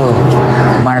ಕೊಟ್ಬಿಟ್ಟು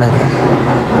ಮಾಡೋದು.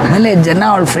 ಆಮೇಲೆ ಜನ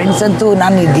ಅವಳ ಫ್ರೆಂಡ್ಸ್ ಅಂತೂ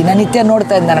ನಾನು ದಿನನಿತ್ಯ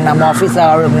ನೋಡ್ತಾ ಇದ್ದಾರೆ. ನಮ್ಮ ಆಫೀಸ್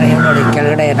ಅವಳು ನೋಡಿ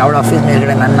ಕೆಳಗಡೆ, ಅವಳ ಆಫೀಸ್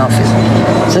ಮೇಲ್ಗಡೆ ನನ್ನ ಆಫೀಸ್.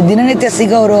 ಸೊ ದಿನನಿತ್ಯ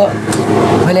ಸಿಗೋರು.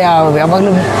 ಆಮೇಲೆ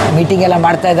ಯಾವಾಗಲೂ ಮೀಟಿಂಗ್ ಎಲ್ಲ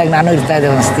ಮಾಡ್ತಾಯಿದ್ದಾಗ ನಾನು ಇರ್ತಾಯಿದ್ದೆ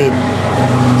ಅನಿಸ್ತಿ.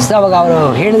 ಸೊ ಅವಾಗ ಅವರು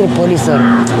ಹೇಳಿದ್ರು ಪೊಲೀಸವರು,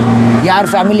 ಯಾರ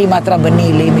ಫ್ಯಾಮಿಲಿ ಮಾತ್ರ ಬನ್ನಿ,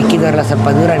 ಇಲ್ಲಿ ಮಿಕ್ಕಿದವರೆಲ್ಲ ಸ್ವಲ್ಪ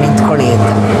ದೂರ ನಿಂತ್ಕೊಳ್ಳಿ ಅಂತ.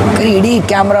 ಇಡೀ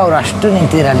ಕ್ಯಾಮ್ರಾ ಅವರು ಅಷ್ಟು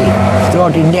ನಿಂತಿದ್ರು ಅಲ್ಲಿ,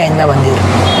 ಥ್ರೂಔಟ್ ಇಂಡಿಯಾಯಿಂದ ಬಂದಿದ್ರು.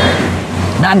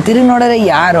 ನಾನು ತಿರುಗಿ ನೋಡಿದ್ರೆ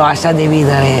ಯಾರು, ಆಶಾದೇವಿ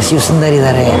ಇದ್ದಾರೆ, ಶಿವಸುಂದರ್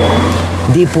ಇದ್ದಾರೆ,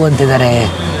 ದೀಪು ಅಂತಿದ್ದಾರೆ,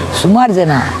 ಸುಮಾರು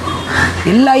ಜನ.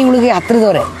 ಎಲ್ಲ ಇವಳಿಗೆ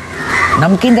ಹತ್ತಿರದವರೇ,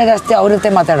 ನಮ್ಗಿಂತ ಜಾಸ್ತಿ ಅವ್ರ ಜೊತೆ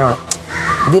ಮಾತಾಡೋಳು.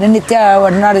 ದಿನನಿತ್ಯ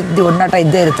ಒಡನಾಟ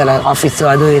ಇದ್ದೇ ಇರುತ್ತಲ್ಲ, ಆಫೀಸು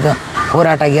ಅದು ಇದು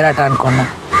ಹೋರಾಟ ಗಿರಾಟ ಅಂದ್ಕೊಂಡು.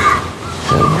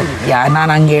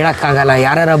 ನಾನು ಹಂಗೆ ಹೇಳೋಕ್ಕಾಗಲ್ಲ,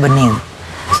 ಯಾರು ಬನ್ನಿ.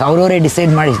 ಸೊ ಅವರವರೇ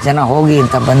ಡಿಸೈಡ್ ಮಾಡಿ ಜನ ಹೋಗಿ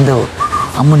ಅಂತ ಬಂದು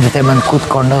ಅಮ್ಮನ ಜೊತೆ ಬಂದು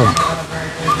ಕೂತ್ಕೊಂಡು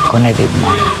ಕೊನೆಗೆ ಇದು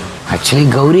ಮಾಡಿ. ಆ್ಯಕ್ಚುಲಿ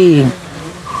ಗೌರಿ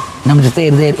ನಮ್ಮ ಜೊತೆ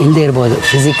ಇಲ್ಲದೆ ಇರ್ಬೋದು,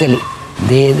 ಫಿಸಿಕಲಿ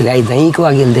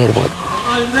ದೈಹಿಕವಾಗಿ ಇಲ್ಲದೆ ಇರ್ಬೋದು.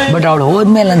 ಬಟ್ ಅವಳು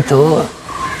ಹೋದ್ಮೇಲಂತೂ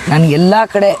ನನಗೆಲ್ಲ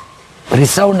ಕಡೆ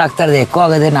ರಿಸೌಂಡ್ ಆಗ್ತಾಯಿದೆ, ಎಕ್ಕೋ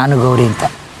ಆಗೋದೆ ನಾನು ಗೌರಿ ಅಂತ.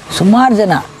 ಸುಮಾರು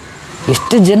ಜನ,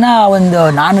 ಎಷ್ಟು ಜನ ಒಂದು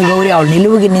ನಾನು ಗೌರಿ ಅವಳು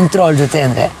ನಿಲುವಿಗೆ ನಿಂತರು ಅವಳ ಜೊತೆ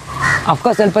ಅಂದರೆ.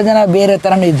 ಅಫ್ಕೋರ್ಸ್ ಸ್ವಲ್ಪ ಜನ ಬೇರೆ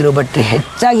ಥರನೂ ಇದ್ದರು, ಬಟ್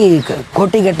ಹೆಚ್ಚಾಗಿ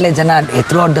ಕೋಟಿಗಟ್ಟಲೆ ಜನ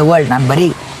ಥ್ರೂಔಟ್ ದ ವರ್ಲ್ಡ್. ನಾನು ಬರೀ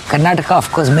ಕರ್ನಾಟಕ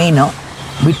ಆಫ್ಕೋರ್ಸ್ ಮೇಯ್ನು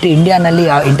ಬಿಟ್ಟು ಇಂಡಿಯಾನಲ್ಲಿ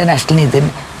ಇಂಟರ್ನ್ಯಾಷನಲ್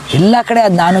ಇದ್ದೀನಿ, ಎಲ್ಲ ಕಡೆ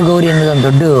ಅದು ನಾನು ಗೌರಿ ಅನ್ನೋದು ಒಂದು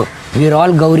ದೊಡ್ಡ ವಿರ್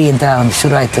ಆಲ್ ಗೌರಿ ಅಂತ ಒಂದು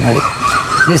ಶುರು ಆಯಿತು ನೋಡಿ.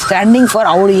 ಸ್ಟ್ಯಾಂಡಿಂಗ್ ಫಾರ್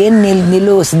ಅವಳು ಏನು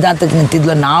ನಿಲುವು ಸಿದ್ಧಾಂತಕ್ಕೆ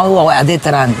ನಿಂತಿದ್ಲು, ನಾವು ಅದೇ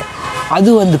ಥರ ಅಂತ.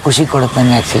 ಅದು ಒಂದು ಖುಷಿ ಕೊಡುತ್ತೆ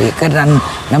ನನಗೆ ಆ್ಯಕ್ಚುಲಿ. ಯಾಕಂದರೆ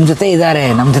ನಮ್ಮ ಜೊತೆ ಇದ್ದಾರೆ,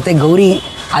 ನಮ್ಮ ಜೊತೆ ಗೌರಿ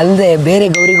ಅಲ್ಲದೆ ಬೇರೆ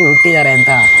ಗೌರಿಗಳು ಹುಟ್ಟಿದ್ದಾರೆ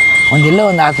ಅಂತ ಒಂದೆಲ್ಲೋ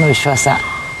ಒಂದು ಆತ್ಮವಿಶ್ವಾಸ.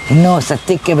 ಇನ್ನೂ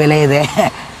ಸತ್ಯಕ್ಕೆ ಬೆಲೆ ಇದೆ,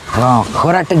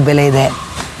 ಹೋರಾಟಕ್ಕೆ ಬೆಲೆ ಇದೆ.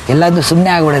 ಎಲ್ಲದೂ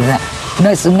ಸುಮ್ಮನೆ ಆಗ್ಬಿಡುತ್ತೆ. ಇನ್ನೂ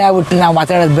ಸುಮ್ಮನೆ ಆಗ್ಬಿಟ್ಟು ನಾವು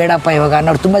ಮಾತಾಡೋದು ಬೇಡಪ್ಪ ಇವಾಗ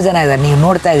ಅನ್ನೋರು ತುಂಬ ಜನ ಇದ್ದಾರೆ, ನೀವು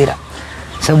ನೋಡ್ತಾ ಇದ್ದೀರಾ.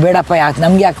 ಸೊ ಬೇಡಪ್ಪ,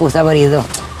 ನಮ್ಗೆ ಯಾಕೆ ಉಸಾಬರಿ ಇದು,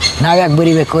 ನಾವ್ಯಾಕೆ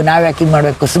ಬರೀಬೇಕು, ನಾವ್ಯಾಕೆ ಇದು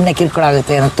ಮಾಡಬೇಕು, ಸುಮ್ಮನೆ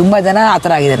ಕಿರ್ಕೊಳ್ಳಾಗುತ್ತೆ ಅನ್ನೋ ತುಂಬ ಜನ ಆ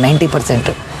ಥರ ಆಗಿದೆ.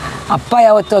 90%. ಅಪ್ಪ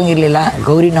ಯಾವತ್ತೂ ಹಂಗಿರಲಿಲ್ಲ,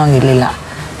 ಗೌರಿನೂ ಹಂಗಿರಲಿಲ್ಲ.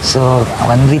 ಸೊ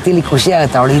ಒಂದು ರೀತಿಲಿ ಖುಷಿ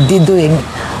ಆಗುತ್ತೆ. ಅವಳು ಇದ್ದಿದ್ದು ಹೆಂಗೆ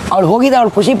ಅವಳು ಹೋಗಿದ್ದ,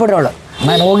 ಅವಳು ಖುಷಿ ಪಡೋಳು.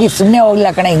 ನಾನು ಹೋಗಿ ಸುಮ್ಮನೆ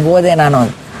ಹೋಗಲಿಲ್ಲ ಕಣೆ, ಹಿಂಗೆ ಹೋದೆ ನಾನು.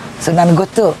 ಸೊ ನನಗೆ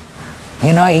ಗೊತ್ತು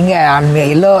ಏನೋ ಹಿಂಗೆ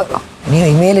ಎಲ್ಲೋ ನೀವು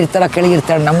ಮೇಲಿರ್ತಾಳ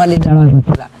ಕೆಳಗಿರ್ತಾಳೆ, ನಮ್ಮಲ್ಲಿ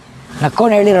ಗೊತ್ತಿಲ್ಲ.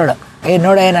 ನಕ್ಕೊಂಡು ಹೇಳಿರೋಳು,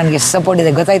 ನೋಡೆ ನನಗೆ ಎಷ್ಟು ಸಪೋರ್ಟ್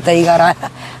ಇದೆ ಗೊತ್ತಾಯ್ತಾ ಈಗಾರ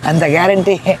ಅಂತ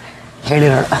ಗ್ಯಾರಂಟಿ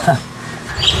ಹೇಳಿರೋಳು.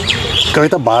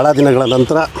 ಕವಿತಾ, ಭಾಳ ದಿನಗಳ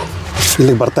ನಂತರ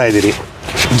ಇಲ್ಲಿಗೆ ಬರ್ತಾ ಇದ್ದೀರಿ.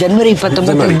 ಜನವರಿ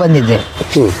 29 ಬಂದಿದ್ದೆ.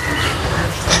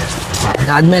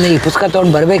 ಅದಾದಮೇಲೆ ಈ ಪುಸ್ತಕ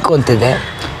ತೊಗೊಂಡು ಬರಬೇಕು ಅಂತಿದ್ದೆ.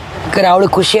 ಯಾಕಂದರೆ ಅವಳು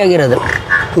ಖುಷಿಯಾಗಿರೋದು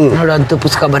ನೋಡು, ಅಂತೂ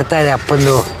ಪುಸ್ತಕ ಬರ್ತಾಯಿದೆ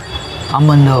ಅಪ್ಪಂದು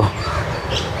ಅಮ್ಮಂದು.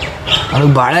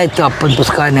 ಅವಳಿಗೆ ಭಾಳ ಇತ್ತು ಅಪ್ಪನ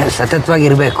ಪುಸ್ತಕ ಸತತವಾಗಿ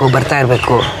ಇರಬೇಕು, ಬರ್ತಾ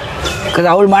ಇರಬೇಕು.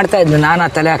 ಯಾಕಂದ್ರೆ ಅವಳು ಮಾಡ್ತಾಯಿದ್ಲು, ನಾನು ಆ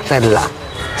ತಲೆ ಆಗ್ತಾಯಿರಲಿಲ್ಲ.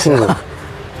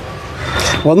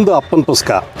 ಒಂದು ಅಪ್ಪನ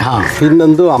ಪುಸ್ತಕ,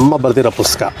 ಇನ್ನೊಂದು ಅಮ್ಮ ಬರೆದಿರೋ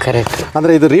ಪುಸ್ತಕ. ಕರೆಕ್ಟ್.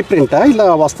 ಅಂದರೆ ಇದು ರೀಪ್ರಿಂಟಾ ಇಲ್ಲ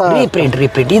ಹೊಸ? ರೀಪ್ರಿಂಟ್.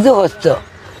 ಇದು ಹೊಸ್ತು.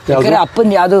 ಯಾಕಂದರೆ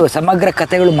ಅಪ್ಪನ ಯಾವುದು ಸಮಗ್ರ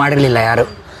ಕಥೆಗಳು ಮಾಡಿರಲಿಲ್ಲ ಯಾರು.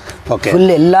 Okay.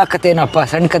 ಫುಲ್ ಎಲ್ಲ ಕಥೆನೂ ಅಪ್ಪ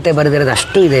ಸಣ್ಣ ಕತೆ ಬರೆದಿರೋದು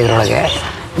ಅಷ್ಟು ಇದೆ ಇದರೊಳಗೆ.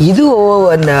 ಇದು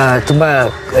ಒಂದು ತುಂಬ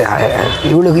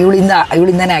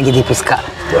ಇವಳಿಂದಾನೇ ಆಗಿದೆ ಈ ಪುಸ್ತಕ.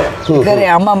 ಯಾಕಂದರೆ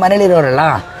ಅಮ್ಮ ಮನೇಲಿರೋರಲ್ಲ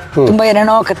ತುಂಬ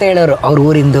ಏನೇನೋ ಕತೆ ಹೇಳೋರು ಅವ್ರ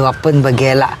ಊರಿಂದು ಅಪ್ಪನ ಬಗ್ಗೆ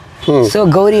ಎಲ್ಲ. ಸೊ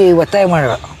ಗೌರಿ ಒತ್ತಾಯ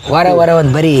ಮಾಡೋರು ವಾರ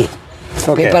ಒಂದು ಬರೀ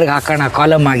ಪೇಪರ್ಗೆ ಹಾಕೋಣ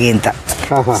ಕಾಲಮ್ ಆಗಿ ಅಂತ.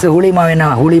 ಸೊ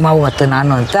ಹುಳಿ ಮಾವು ಮತ್ತು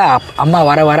ನಾನು ಅಂತ ಅಮ್ಮ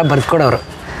ವಾರ ಬರ್ದ್ಕೊಡೋರು.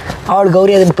 ಅವಳು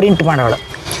ಗೌರಿ ಅದನ್ನು ಪ್ರಿಂಟ್ ಮಾಡೋಳು.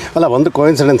 ಅಲ್ಲ, ಒಂದು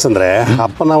ಕೋಇನ್ಸಿಡೆನ್ಸ್ ಅಂದರೆ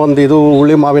ಅಪ್ಪನ ಒಂದು ಇದು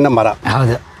ಹುಳಿ ಮಾವಿನ ಮರ.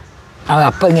 ಹೌದು,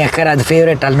 ಅಪ್ಪಂಗೆ ಯಾಕಂದ್ರೆ ಅದು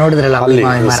ಫೇವ್ರೇಟ್. ಅಲ್ಲಿ ನೋಡಿದ್ರಲ್ಲ ಅಲ್ಲಿ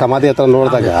ಸಮಾಧಿ ಹತ್ರ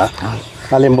ನೋಡಿದಾಗ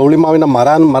ಅಲ್ಲಿ ಹುಳಿ ಮಾವಿನ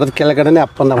ಮರದ ಕೆಳಗಡೆನೆ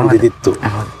ಅಪ್ಪನ ಒಂದು ಇದಿತ್ತು.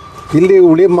 ಇಲ್ಲಿ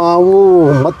ಹುಳಿ ಮಾವು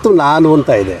ಮತ್ತು ನಾನು ಅಂತ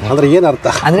ಇದೆ. ಅಂದರೆ ಏನು ಅರ್ಥ?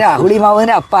 ಅಂದರೆ ಹುಳಿ ಮಾವು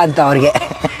ಅಂದರೆ ಅಪ್ಪ ಅಂತ ಅವ್ರಿಗೆ.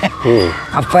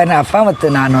 ಅಪ್ಪ ಮತ್ತು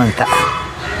ನಾನು ಅಂತ.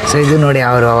 ಸೊ ಇದು ನೋಡಿ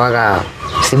ಅವರು ಅವಾಗ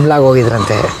ಸಿಮ್ಲಾಗೆ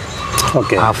ಹೋಗಿದ್ರಂತೆ.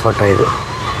 ಓಕೆ, ಆ ಫೋಟೋ ಇದು.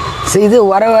 ಸೊ ಇದು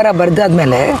ವಾರ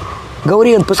ಬರೆದಾದ್ಮೇಲೆ ಗೌರಿ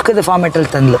ಒಂದು ಪುಸ್ತಕದ ಫಾರ್ಮೆಟಲ್ಲಿ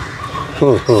ತಂದ್ಲು.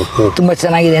 ತುಂಬ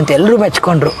ಚೆನ್ನಾಗಿದೆ ಅಂತ ಎಲ್ಲರೂ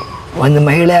ಮೆಚ್ಕೊಂಡ್ರು. ಒಂದು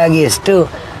ಮಹಿಳೆಯಾಗಿ ಎಷ್ಟು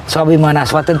ಸ್ವಾಭಿಮಾನ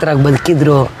ಸ್ವಾತಂತ್ರ್ಯವಾಗಿ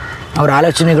ಬದುಕಿದ್ರು, ಅವ್ರ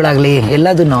ಆಲೋಚನೆಗಳಾಗಲಿ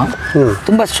ಎಲ್ಲದನ್ನು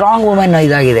ತುಂಬ ಸ್ಟ್ರಾಂಗ್ ವುಮೆನ್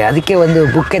ಇದಾಗಿದೆ. ಅದಕ್ಕೆ ಒಂದು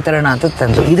ಬುಕ್ಕೆ ತರೋಣ ಅಂತ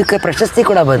ತಂದು ಇದಕ್ಕೆ ಪ್ರಶಸ್ತಿ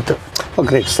ಕೂಡ ಬಂತು.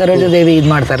 ಸರೋಜದೇವಿ ಇದು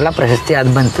ಮಾಡ್ತಾರಲ್ಲ ಪ್ರಶಸ್ತಿ,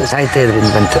 ಅದು ಬಂತು, ಸಾಹಿತ್ಯ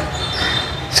ಇದರಿಂದ ಬಂತು.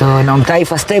 ಸೊ ನಮ್ಮ ತಾಯಿ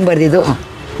ಫಸ್ಟ್ ಟೈಮ್ ಬರೆದಿದ್ದು,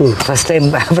 ಫಸ್ಟ್ ಟೈಮ್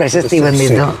ಪ್ರಶಸ್ತಿ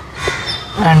ಬಂದಿದ್ದು.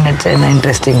 And it's an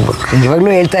interesting book.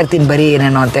 ಇವಾಗಲೂ ಹೇಳ್ತಾ ಇರ್ತೀನಿ ಬರೀ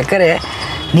ಏನೇನೋ ಅಂತ. ಯಾಕಂದರೆ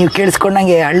ನೀವು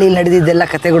ಕೇಳಿಸ್ಕೊಂಡಂಗೆ ಹಳ್ಳಿಲಿ ನಡೆದಿದ್ದೆಲ್ಲ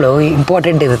ಕಥೆಗಳು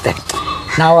ಇಂಪಾರ್ಟೆಂಟ್ ಇರುತ್ತೆ.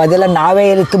 ನಾವು ಅದೆಲ್ಲ ನಾವೇ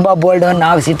ತುಂಬ ಬೋಲ್ಡು,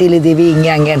 ನಾವು ಸಿಟಿಲಿದ್ದೀವಿ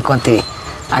ಹಿಂಗೆ ಹಂಗೆ ಅನ್ಕೊತೀವಿ.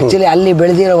 ಆ್ಯಕ್ಚುಲಿ ಅಲ್ಲಿ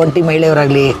ಬೆಳೆದಿರೋ ಒಂಟಿ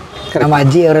ಮಹಿಳೆಯವರಾಗಲಿ ನಮ್ಮ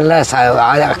ಅಜ್ಜಿಯವರೆಲ್ಲ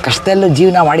ಕಷ್ಟದಲ್ಲೂ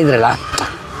ಜೀವನ ಮಾಡಿದ್ರಲ್ಲ,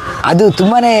 ಅದು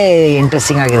ತುಂಬಾ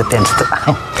ಇಂಟ್ರೆಸ್ಟಿಂಗ್ ಆಗಿರುತ್ತೆ ಅನಿಸ್ತು.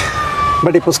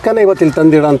 ಬಟ್ ಈ ಪುಸ್ತಕನ ಇವತ್ತಿಲ್ಲಿ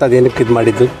ತಂದಿಡೋ ಅಂಥದ್ದು ಏನಕ್ಕೆ ಇದು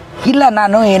ಮಾಡಿದ್ದು? ಇಲ್ಲ,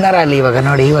 ನಾನು ಏನಾರ ಅಲ್ಲಿ ಇವಾಗ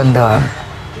ನೋಡಿ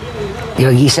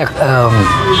ಇವಾಗ ಈಶಾ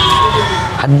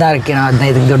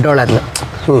 14-15 ದೊಡ್ಡವಳದ್ಲು.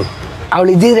 ಅವಳು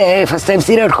ಇದ್ದಿದ್ರೆ ಫಸ್ಟ್ ಟೈಮ್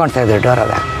ಸೀರೆ ಉಟ್ಕೊಳ್ತಾ ಇದ್ದೆ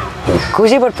ದೊಡ್ಡವರಾಗ.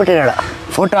 ಖುಷಿ ಪಟ್ಬಿಟ್ಟಿರೋಳು.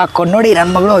 ಫೋಟೋ ಹಾಕ್ಕೊಂಡು ನೋಡಿ ನನ್ನ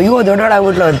ಮಗಳು ಅಯ್ಯೋ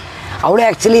ದೊಡ್ಡವಳಾಗ್ಬಿಟ್ಲು ಅಂತ. ಅವಳೇ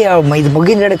ಆ್ಯಕ್ಚುಲಿ ಇದು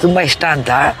ಮೊಗ್ಗಿನ ಜಡೆ ತುಂಬ ಇಷ್ಟ ಅಂತ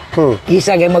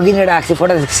ಈಶಾಗೆ ಮೊಗ್ಗಿನ ಜಡೆ ಹಾಕ್ಸಿ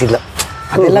ಫೋಟೋ ತೆಗಿಸಿದ್ಲು.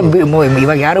 ಅದೆಲ್ಲ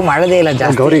ಇವಾಗ ಯಾರು ಮಾಡೋದೇ ಇಲ್ಲ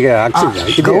ಜಾಸ್ತಿ.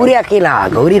 ಗೌರಿ ಹಾಕಿಲ್ಲ,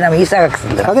 ಗೌರಿ ನಮ್ಮ ಈಸಾಗ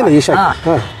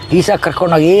ಹಾಕ್ಸಿದ್ರು. ಈಶಾ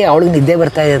ಕರ್ಕೊಂಡೋಗಿ ಅವಳಿಗೆ ನಿದ್ದೆ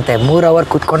ಬರ್ತಾ ಇದೆ ಅಂತೆ. 3 ಅವರ್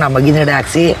ಕುತ್ಕೊಂಡು ಆ ಮಗ್ಗಿನ ಜಡೆ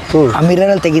ಹಾಕ್ಸಿ ಆ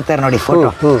ಮಿರರಲ್ಲಿ ತೆಗಿತಾರೆ ನೋಡಿ ಫೋಟೋ,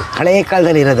 ಹಳೆಯ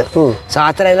ಕಾಲದಲ್ಲಿ ಇರೋದು. ಸೊ ಆ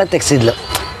ಥರ ಎಲ್ಲ ತೆಗ್ಸಿದ್ಲು.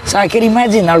 ಸೊ ಐ ಕ್ಯಾನ್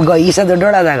ಇಮ್ಯಾಜಿನ್ ಅವಳು Isha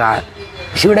ದೊಡ್ಡೋಳಾದಾಗ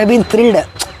she would have been thrilled.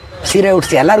 ಸೀರೆ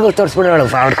ಉಡ್ಸಿ ಎಲ್ಲರಿಗೂ ತೋರಿಸ್ಬಿಡೋಳು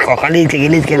ಅವ್ಳು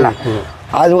ಕಳೀಲಿಕ್ಕೆಲ್ಲ.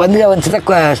 ಅದು ಒಂದು ಸತ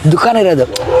ದುಕಾನ್ ಇರೋದು,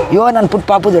 ಅಯ್ಯೋ ನನ್ನ ಪುಟ್ಟ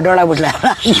ಪಾಪು ದೊಡ್ಡವಳಾಗ್ಬಿಟ್ಲ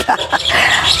ಅಂತ.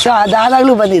 ಸೊ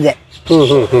ಅದಾದಾಗಲೂ ಬಂದಿದೆ.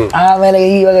 ಆಮೇಲೆ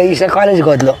ಇವಾಗ ಈಶಾ ಕಾಲೇಜ್ಗೆ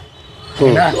ಹೋದ್ಲು.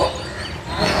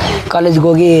 ಕಾಲೇಜ್ಗೆ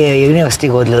ಹೋಗಿ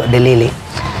ಯೂನಿವರ್ಸಿಟಿಗೆ ಹೋದ್ಲು ಡೆಲ್ಲೀಲಿ.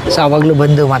 ಸೊ ಅವಾಗಲೂ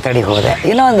ಬಂದು ಮಾತಾಡಿ ಹೋದೆ.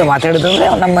 ಏನೋ ಒಂದು ಮಾತಾಡೋದು ಅಂದರೆ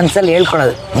ನಮ್ಮ ಮನಸ್ಸಲ್ಲಿ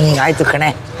ಹೇಳ್ಕೊಳ್ಳೋದು, ಆಯಿತು ಕಣೆ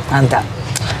ಅಂತ.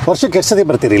 ವರ್ಷಕ್ಕೆ ಎಷ್ಟು ಸತಿ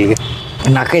ಬರ್ತೀರಿ ಇಲ್ಲಿಗೆ?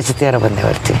 4-5 ಸತಿ ಯಾರು ಬಂದೇ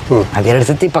ಬರ್ತೀವಿ. ಅದು 2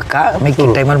 ಸತಿ ಪಕ್ಕ,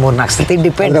 ಮಿಕ್ಕಿದ ಟೈಮಲ್ಲಿ 3-4 ಸತಿ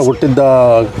ಡಿಪೆಂಡ್. ಹುಟ್ಟಿದ್ದ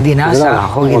ದಿನ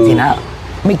ಹೋಗಿದ್ದ ದಿನ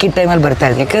ಮಿಕ್ಕಿದ ಟೈಮಲ್ಲಿ ಬರ್ತಾ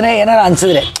ಇದ್ದೆ. ಯಾಕಂದರೆ ಏನಾರು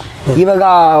ಅನ್ಸಿದ್ರೆ ಇವಾಗ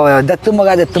ದತ್ತು ಮಗ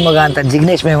ಅಂತ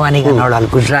ಜಿಗ್ನೇಶ್ ಮೇವಾನಿಗೆ ನೋಡು ಅಲ್ಲಿ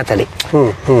ಗುಜರಾತಲ್ಲಿ,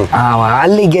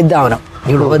 ಅಲ್ಲಿ ಗೆದ್ದ ಅವನು.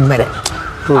 ಇವಳು ಹೋದ್ಮೇಲೆ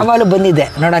ಅವಾಗಲೂ ಬಂದಿದ್ದೆ,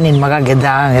 ನೋಡ ನಿನ್ನ ಮಗ ಗೆದ್ದ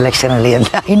ಎಲೆಕ್ಷನಲ್ಲಿ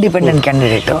ಅಂತ. ಇಂಡಿಪೆಂಡೆಂಟ್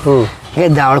ಕ್ಯಾಂಡಿಡೇಟು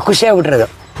ಗೆದ್ದ. ಅವಳು ಖುಷಿ ಆಗ್ಬಿಟ್ಟಿರೋದು.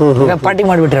 ಈಗ ಪಾರ್ಟಿ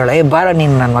ಮಾಡಿಬಿಟ್ಟಿರೋಳು, ಬಾರೋ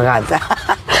ನೀನು ನನ್ನ ಮಗ ಅಂತ.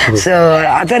 ಸೊ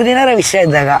ಆ ಥರದ್ದು ಏನಾರ ವಿಷಯ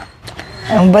ಇದ್ದಾಗ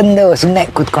ಬಂದು ಸುಮ್ಮನೆ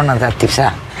ಕೂತ್ಕೊಂಡು ಅಂತ 10 ದಿವಸ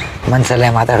ಮನಸ್ಸಲ್ಲೇ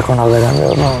ಮಾತಾಡ್ಕೊಂಡು ಹೋಗೋದಂದು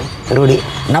ರೂಢಿ.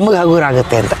 ನಮಗೆ ಹಗುರ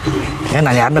ಆಗುತ್ತೆ ಅಂತ.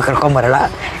 ನಾನು ಯಾರನ್ನೂ ಕರ್ಕೊಂಬರಲ್ಲ,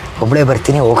 ಒಬ್ಬಳೇ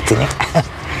ಬರ್ತೀನಿ ಹೋಗ್ತೀನಿ.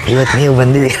 ಇವತ್ತು ನೀವು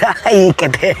ಬಂದಿದ್ದೀರಾ ಈ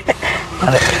ಕತೆ.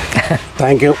 ಅದೇ,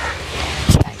 ಥ್ಯಾಂಕ್ ಯು.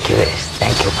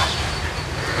 Thank you.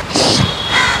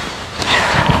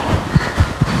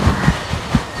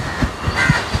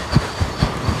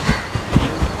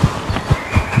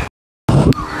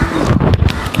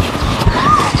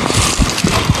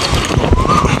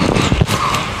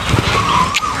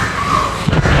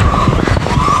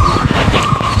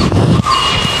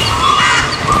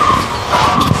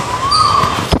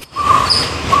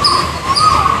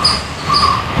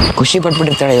 ಖುಷಿ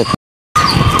ಪಟ್ಬಿಟ್ಟಿರ್ತಾಳೆ ಇವತ್ತು.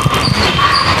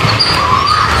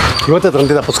 ಇವತ್ತೇ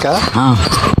ತಂದಿದ್ದ ಪುಸ್ತಕ? ಹಾಂ,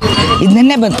 ಇದು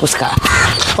ನಿನ್ನೆ ಬಂದ ಪುಸ್ತಕ.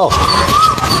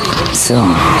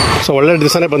 ಸೊ ಒಳ್ಳೆ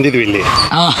ದಿವಸನೇ ಬಂದಿದ್ವಿ ಇಲ್ಲಿ.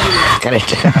 ಹಾಂ,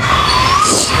 ಕರೆಕ್ಟ್.